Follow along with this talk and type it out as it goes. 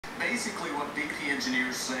basically what BP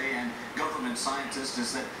engineers say and government scientists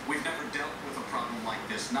is that we've never dealt with a problem like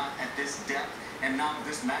this, not at this depth and not of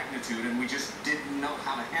this magnitude, and we just didn't know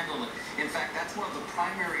how to handle it. In fact, that's one of the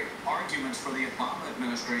primary arguments for the Obama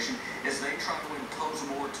administration is they try to impose a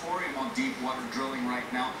moratorium on deep water drilling right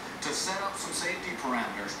now to set up some safety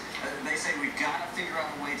parameters. They say we've got to figure out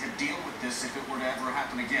a way to deal with this if it were to ever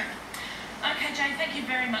happen again. Okay, Jay, thank you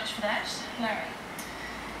very much for that. Larry.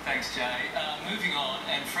 Thanks, Jay. Moving on,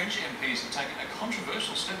 and French MPs have taken a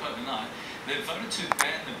controversial step overnight. They've voted to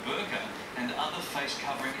ban the burqa and other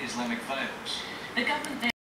face-covering Islamic veils. The government